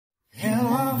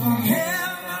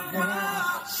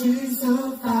She's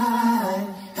so fine.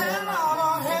 Hell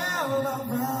of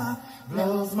a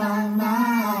blows my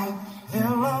mind.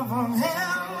 Hell of a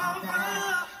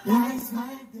lights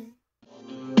my day.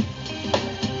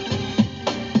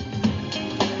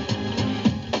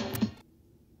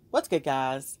 What's good,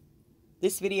 guys?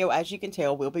 This video, as you can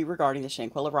tell, will be regarding the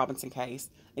Shanquella Robinson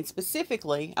case. And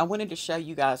specifically, I wanted to show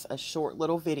you guys a short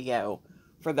little video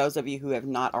for those of you who have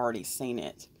not already seen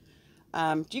it.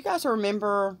 Do you guys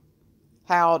remember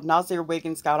how Nazeer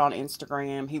Wiggins got on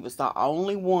Instagram? He was the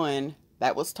only one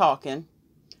that was talking.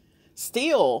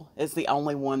 Still is the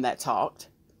only one that talked.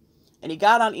 And he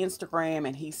got on Instagram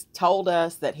and he told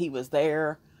us that he was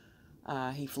there.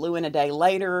 He flew in a day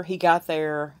later. He got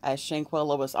there as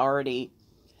Shanquella was already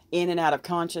in and out of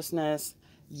consciousness.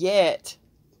 Yet,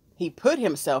 he put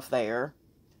himself there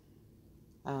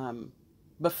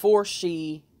before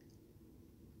she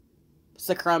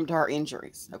succumbed to her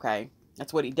injuries, okay?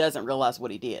 That's what he doesn't realize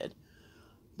what he did.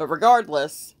 But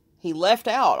regardless, he left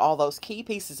out all those key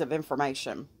pieces of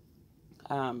information.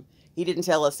 He didn't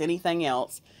tell us anything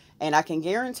else. And I can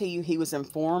guarantee you he was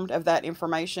informed of that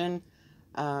information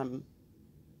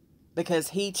because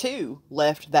he too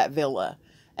left that villa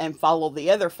and followed the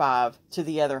other 5 to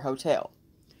the other hotel.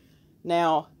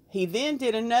 Now, he then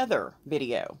did another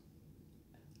video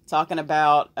talking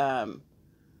about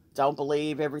don't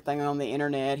believe everything on the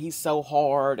internet. He's so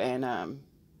hard and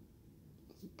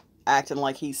acting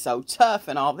like he's so tough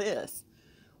and all this.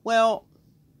 Well,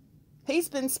 he's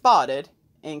been spotted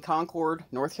in Concord,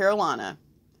 North Carolina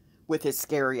with his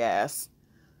scary ass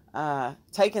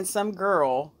taking some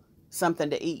girl something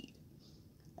to eat.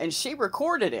 And she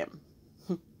recorded him.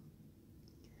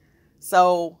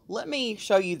 So, let me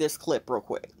show you this clip real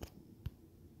quick.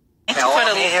 Now,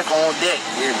 I'm in here on deck.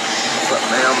 But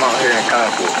man, I'm out here in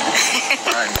Concord. I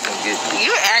ain't gonna get you.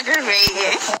 You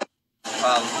aggravated.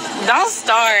 Don't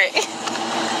start.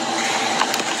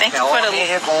 Thank now, you for I'm in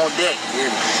here on deck.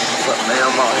 But man,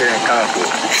 I'm out here in Concord.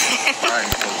 I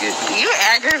ain't gonna get you. You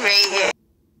aggravated.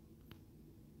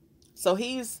 So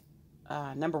he's,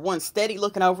 number one, steady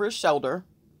looking over his shoulder.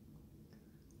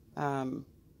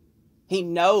 He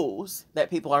knows that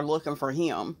people are looking for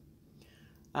him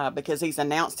because he's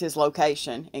announced his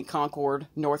location in Concord,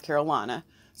 North Carolina.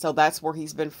 So that's where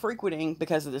he's been frequenting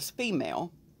because of this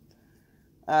female.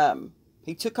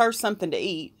 He took her something to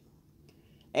eat,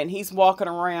 and he's walking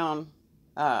around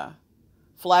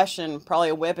flashing probably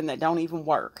a weapon that don't even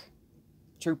work,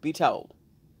 truth be told.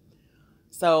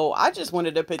 So I just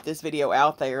wanted to put this video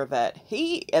out there that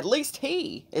at least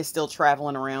he is still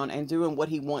traveling around and doing what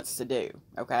he wants to do,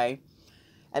 okay?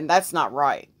 And that's not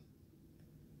right.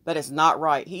 That is not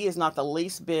right. He is not the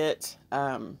least bit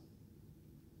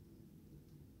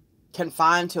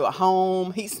confined to a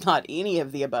home. He's not any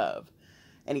of the above.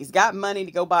 And he's got money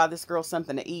to go buy this girl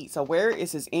something to eat. So where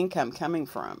is his income coming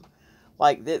from?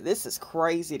 Like, this is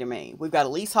crazy to me. We've got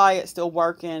Elise Hyatt still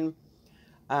working.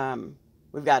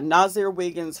 We've got Nazeer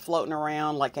Wiggins floating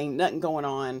around like ain't nothing going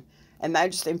on. And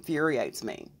that just infuriates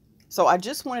me. So I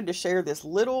just wanted to share this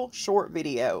little short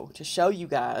video to show you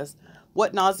guys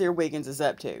what Nazeer Wiggins is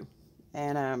up to.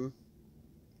 And I'm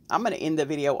going to end the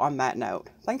video on that note.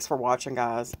 Thanks for watching,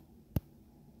 guys.